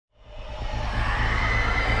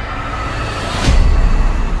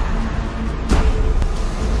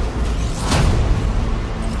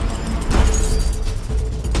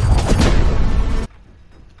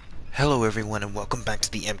everyone, and welcome back to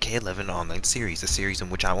the MK11 online series, a series in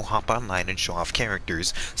which I will hop online and show off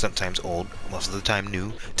characters, sometimes old, most of the time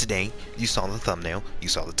new. Today, you saw the thumbnail, you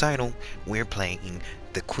saw the title, we're playing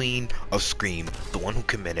the Queen of Scream, the one who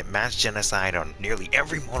committed mass genocide on nearly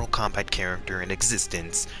every Mortal Kombat character in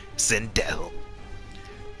existence, SINDEL.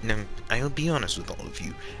 Now, I'll be honest with all of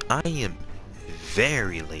you, I am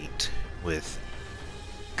very late with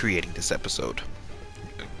creating this episode.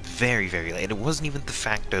 Very late. It wasn't even the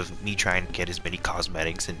fact of me trying to get as many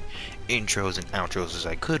cosmetics and intros and outros as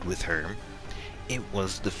I could with her. It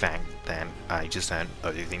was the fact that I just had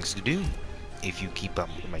other things to do. If you keep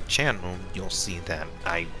up with my channel, you'll see that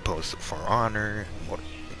I post For Honor,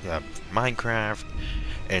 Minecraft,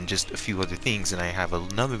 and just a few other things, and I have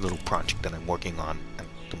another little project that I'm working on at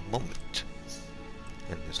the moment.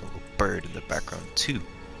 And there's a little bird in the background too.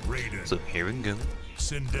 So here we go.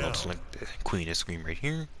 I'll select the Queen of Scream right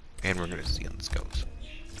here, and we're gonna see how this goes.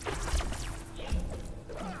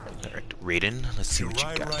 Alright, Raiden, let's see what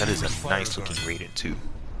you got. That is a nice looking Raiden too.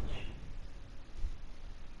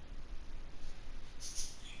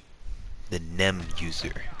 The NEM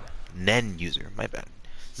user. Nen user, my bad.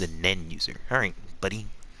 The Nen user. Alright, buddy.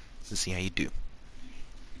 Let's see how you do.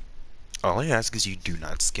 All I ask is you do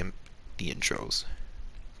not skimp the intros.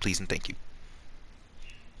 Please and thank you.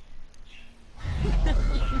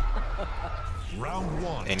 Round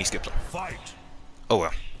one. And he skipped them. Fight. Oh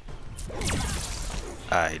well.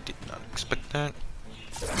 I did not expect that.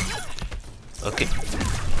 Okay.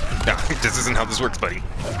 No, this isn't how this works, buddy.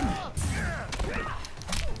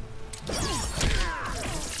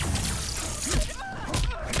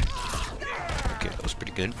 Okay, that was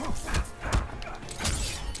pretty good.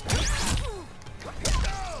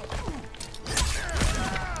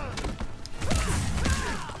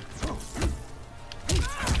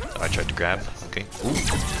 I tried to grab. Okay. Ooh.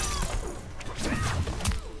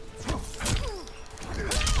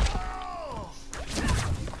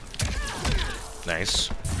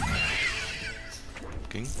 Nice.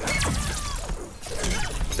 Okay.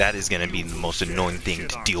 That is gonna be the most annoying thing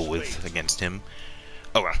to deal with against him.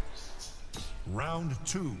 Oh well. Round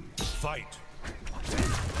two. Fight.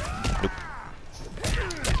 Nope.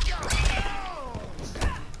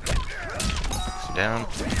 Sit down.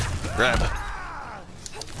 Grab.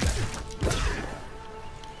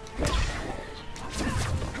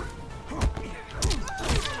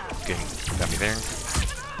 Okay, got me there.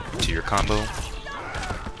 To your combo. Okay,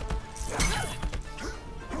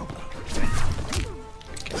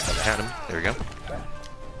 thought I had him. There we go.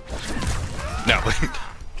 No.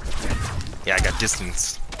 Yeah, I got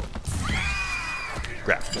distance.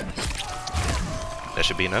 Grab. That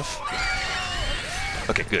should be enough.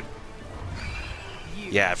 Okay, good.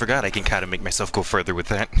 Yeah, I forgot I can kind of make myself go further with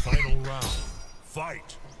that. Final round.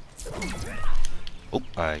 Fight. Oh,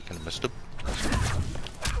 I kind of messed up.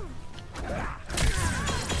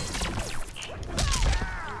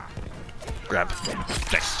 Grab.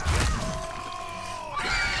 Nice.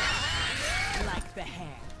 Like the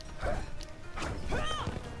hair.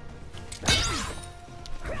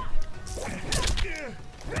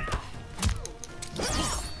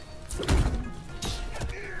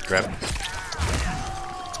 Grab.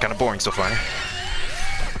 It's kind of boring so far.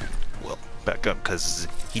 Well, back up, because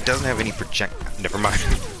he doesn't have any project. Never mind.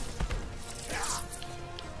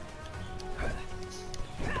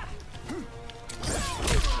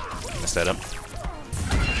 Mess that up.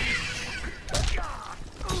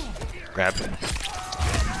 Grab.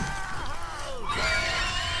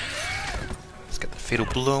 It's got the fatal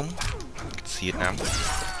blow. You can see it now.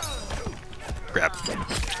 Grab.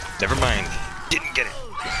 Never mind. Didn't get it.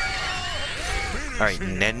 Alright,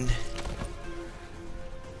 and then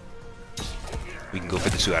we can go for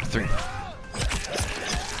the 2 out of 3.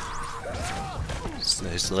 So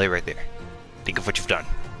there's the delay right there. Think of what you've done.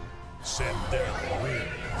 SINDEL wins.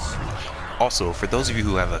 Also, for those of you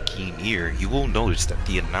who have a keen ear, you will notice that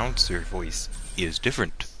the announcer voice is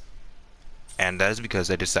different. And that is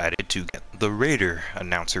because I decided to get the Raider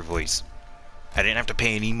announcer voice. I didn't have to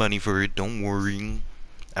pay any money for it, don't worry.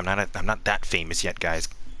 I'm not that famous yet, guys.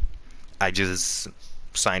 I just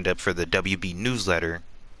signed up for the WB newsletter,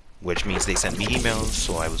 which means they sent me emails,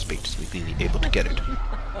 so I was basically able to get it.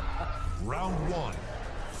 Round one.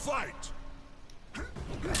 Fight.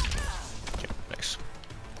 Okay, nice.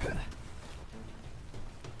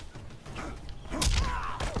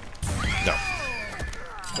 No.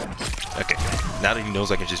 Okay, now that he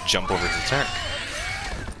knows I can just jump over his attack,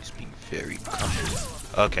 he's being very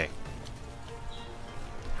confident. Okay.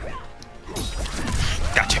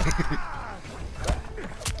 Gotcha.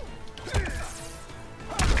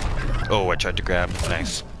 Oh, I tried to grab.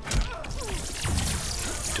 Nice.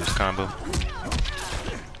 into his combo.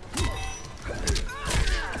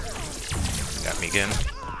 Got me again.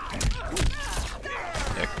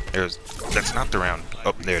 Yeah, that's not the round.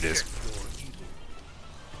 Oh, there it is.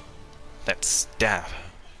 That staff.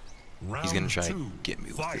 He's gonna try to get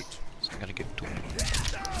me with it. So I gotta get to him.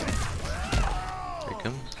 There he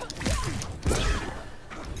comes.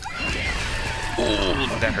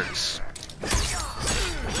 Oh, that hurts.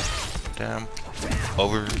 Damn.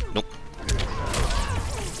 Over. Nope.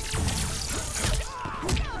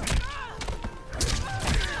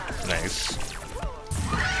 Nice.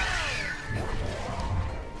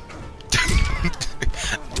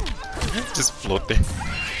 Just float there.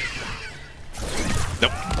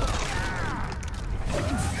 Nope.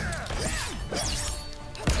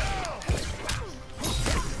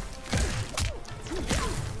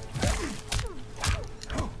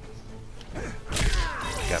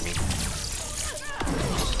 Got me.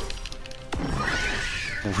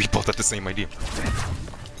 We both had the same idea.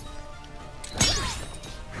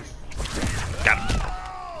 Got him.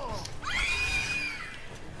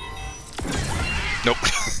 Nope.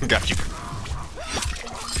 Got you.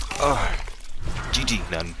 Oh. GG,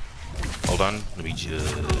 none. Hold on, let me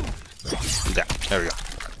just do that. There we go.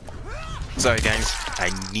 Sorry guys,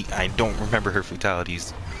 I don't remember her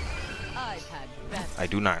fatalities. I've had better. I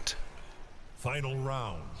do not. Final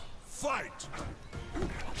round. Fight!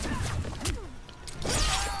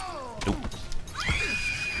 Nope.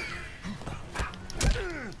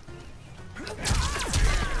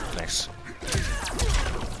 Nice.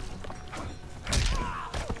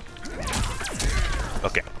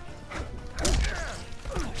 Okay.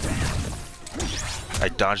 I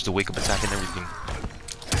dodged the wake-up attack and everything.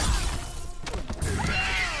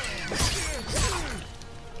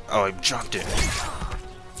 Oh, I dropped it.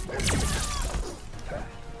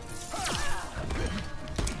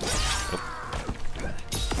 Nope.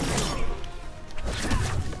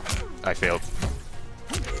 I failed.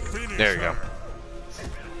 There you go.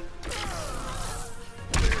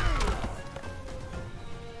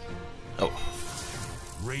 Oh.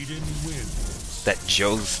 Raiden wins. That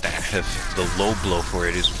Joe's staff, the low blow for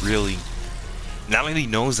it is really... Not only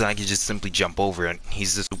knows that I can just simply jump over it,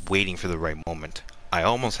 he's just waiting for the right moment. I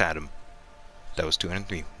almost had him. That was 2 and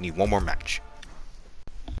 3. Need one more match.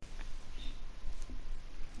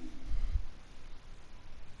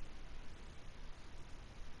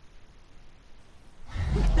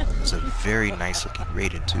 It's a very nice looking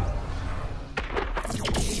Raiden too.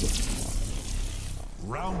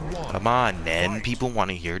 Round 1. Come on, Nen. People want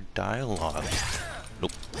to hear dialogue.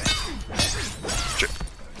 Nope. Sure.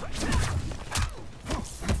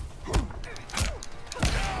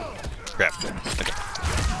 Crap. Okay.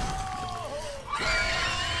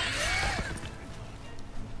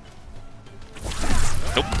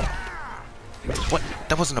 Nope. What?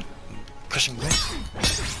 That wasn't a crushing blow.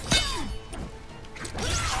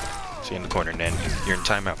 Stay in the corner, Nen. You're in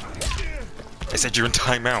timeout. I said you're in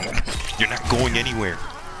timeout. You're not going anywhere.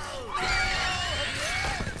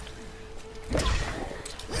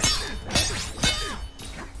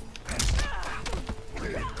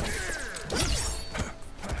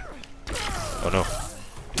 Oh no.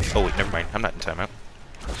 Oh wait, never mind. I'm not in timeout.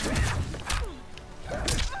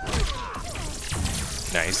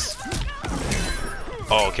 Nice.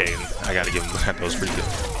 Oh, okay. I gotta give him that. That was pretty good.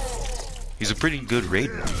 He's a pretty good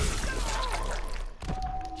Raiden.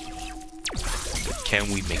 Can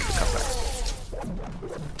we make the comeback?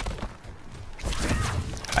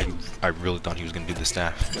 I really thought he was gonna do the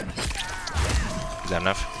staff. Is that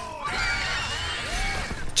enough?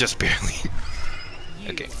 Just barely.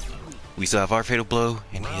 Okay. We still have our fatal blow,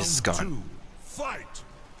 and he is gone. 2. Fight!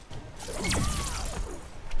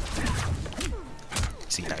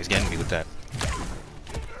 See, now he's getting me with that.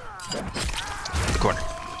 The corner.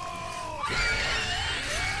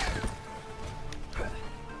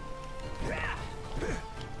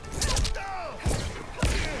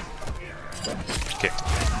 Okay.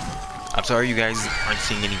 I'm sorry you guys aren't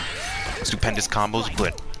seeing any stupendous combos,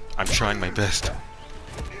 but I'm trying my best.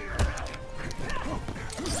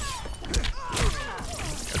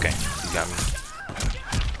 Okay, he got me.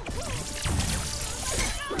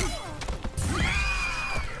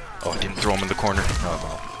 Oh, I didn't throw him in the corner.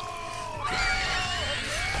 Oh,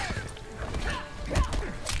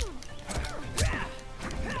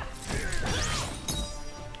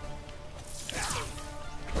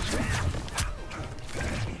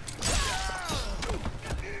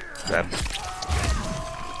 grab.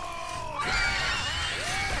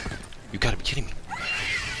 You gotta be kidding me.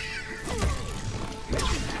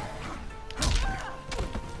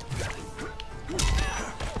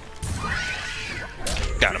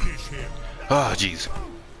 Got him. Oh, jeez.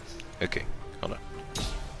 Okay, hold on.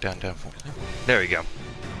 Down, down, forward. There we go.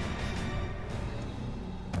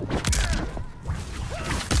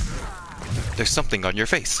 There's something on your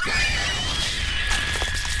face.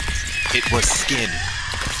 It was skin.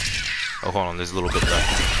 Oh, hold on, there's a little bit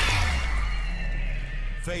left.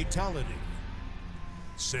 Fatality.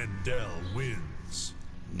 SINDEL wins.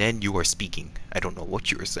 Then you are speaking. I don't know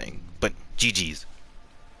what you were saying, but GG's.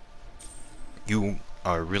 You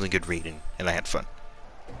are a really good Raiden, and I had fun.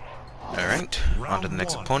 Alright, on to the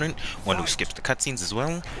next opponent. One who skips the cutscenes as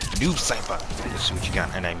well. New Cypher. Let's see what you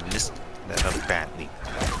got. And I missed that up badly.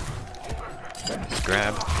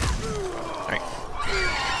 Grab. Alright.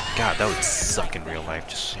 God, that would suck in real life,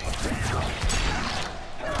 just saying.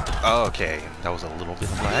 Okay, that was a little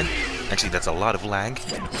bit of lag. Actually, that's a lot of lag.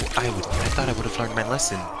 I thought I would have learned my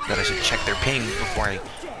lesson, that I should check their ping before I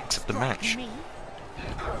accept the match.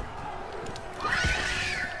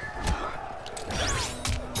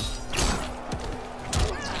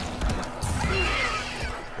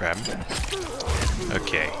 Grab.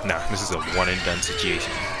 Okay, nah, this is a one and done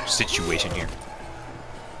situation here.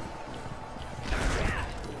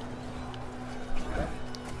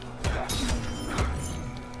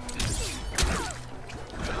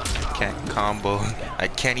 Can't combo. I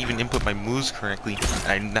can't even input my moves correctly.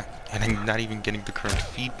 I'm not even getting the correct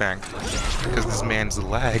feedback because this man's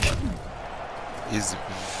lag is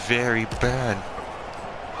very bad.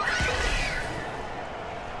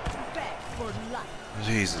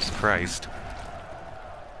 Jesus Christ.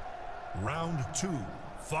 Round 2,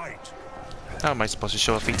 fight. How am I supposed to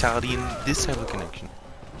show a fatality in this type of connection?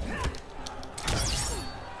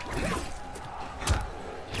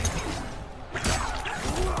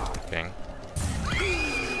 Bang.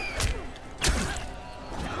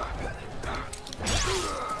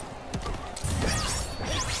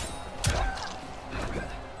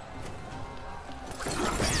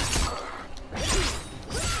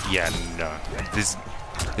 Yeah, no. This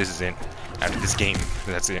is it. After this game,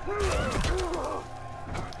 that's it.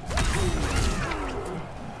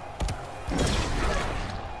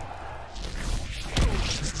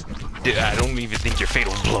 Dude, I don't even think your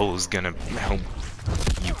fatal blow is gonna help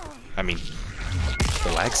you. I mean,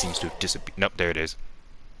 the lag seems to have disappeared. Nope, there it is.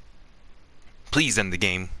 Please end the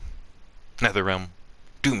game. NetherRealm,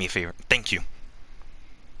 do me a favor. Thank you.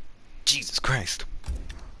 Jesus Christ.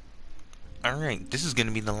 Alright, this is gonna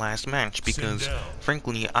be the last match because,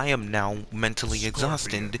 frankly, I am now mentally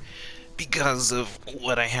exhausted because of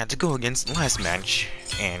what I had to go against last match.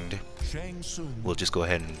 And we'll just go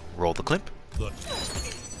ahead and roll the clip.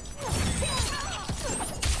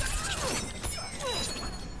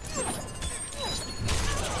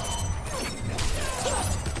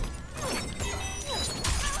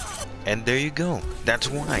 And there you go. That's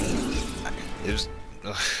why. It was...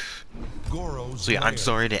 So yeah, I'm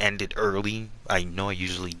sorry to end it early. I know I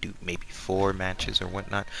usually do maybe 4 matches or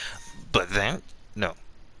whatnot. But that? No.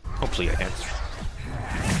 Hopefully I can.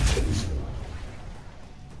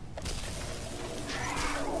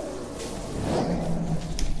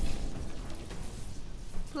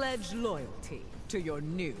 Pledge loyalty to your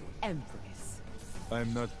new Empress.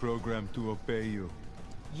 I'm not programmed to obey you.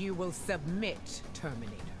 You will submit,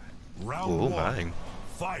 Terminator. Round Oh 1, my.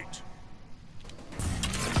 fight.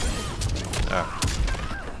 Alright,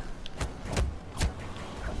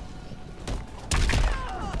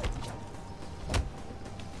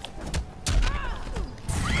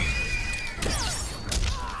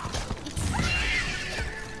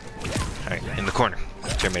 in the corner.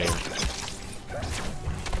 Terminator.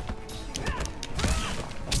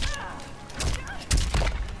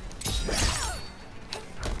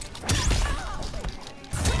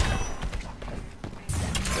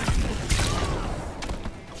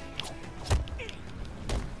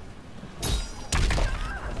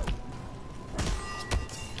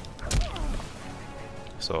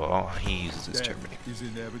 So all he uses is Terminator. Is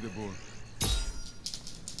inevitable.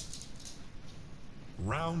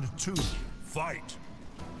 Round 2, fight.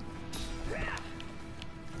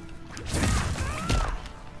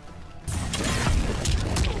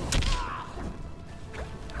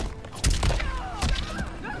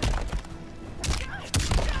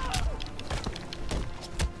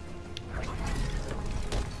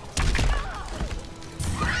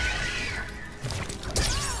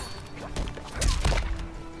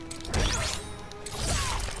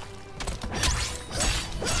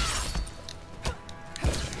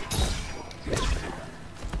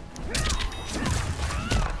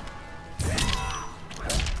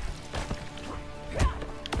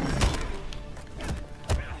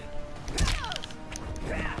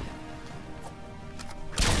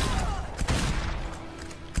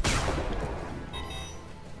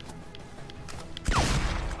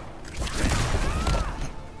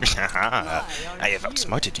 Haha, I have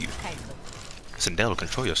outsmarted you. Sindel,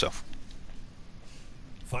 control yourself.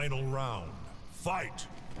 Final round. Fight.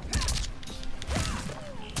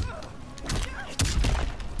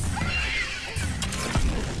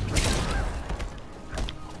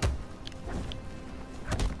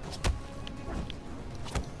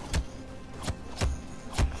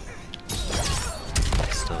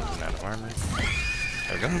 Still out of armor.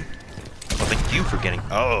 There we go. Well, thank you for getting.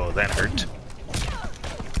 Oh, that hurt.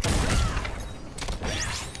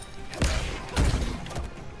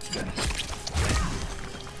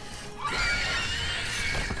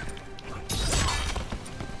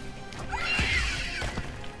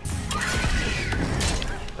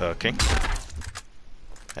 Okay.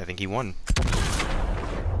 I think he won.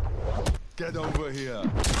 Get over here.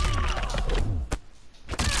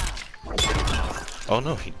 Oh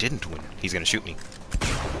no, he didn't win. He's gonna shoot me.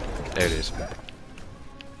 There it is.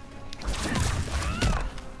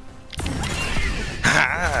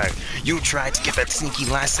 Ha! You tried to get that sneaky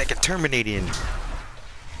last second terminate in,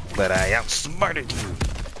 but I outsmarted you.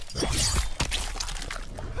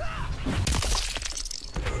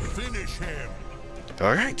 Finish him.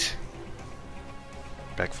 Alright.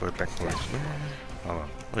 Back forward, back forward. Hold on.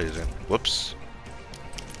 What is it? Whoops.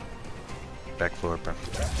 Back forward, back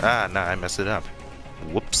forward. Ah, nah, I messed it up.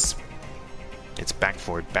 Whoops. It's back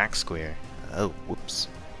forward, back square. Oh, whoops.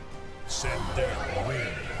 SINDEL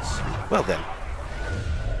wins. Well then.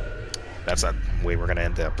 That's not the way we're gonna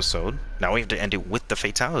end the episode. Now we have to end it with the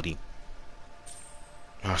fatality.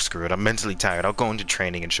 Oh, screw it. I'm mentally tired. I'll go into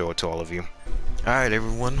training and show it to all of you. Alright,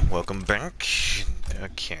 everyone. Welcome back.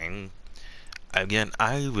 Okay. Again,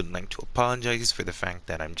 I would like to apologize for the fact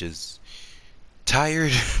that I'm just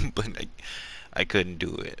tired, but I couldn't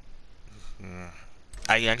do it.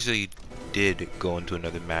 I actually did go into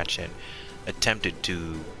another match and attempted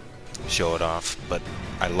to show it off, but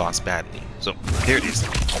I lost badly. So, here it is.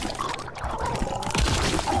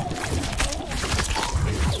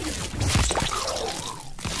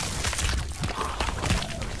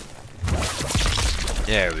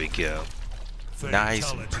 There we go.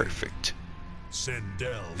 Nice and perfect.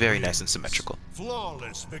 SINDEL Very wins. nice and symmetrical.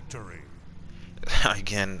 Flawless victory.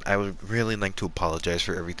 Again, I would really like to apologize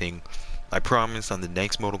for everything. I promise on the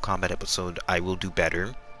next Mortal Kombat episode I will do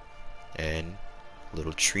better. And a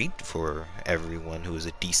little treat for everyone who is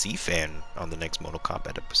a DC fan on the next Mortal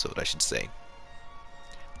Kombat episode, I should say.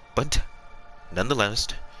 But nonetheless,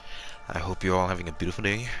 I hope you're all having a beautiful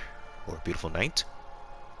day or a beautiful night.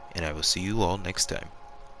 And I will see you all next time.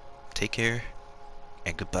 Take care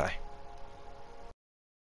and goodbye.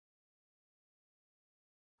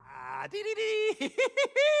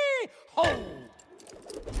 Ho!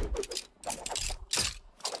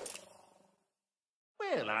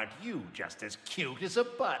 Well, aren't you just as cute as a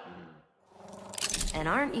button? And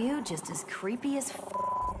aren't you just as creepy as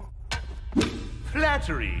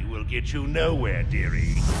Flattery will get you nowhere,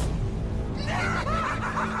 dearie.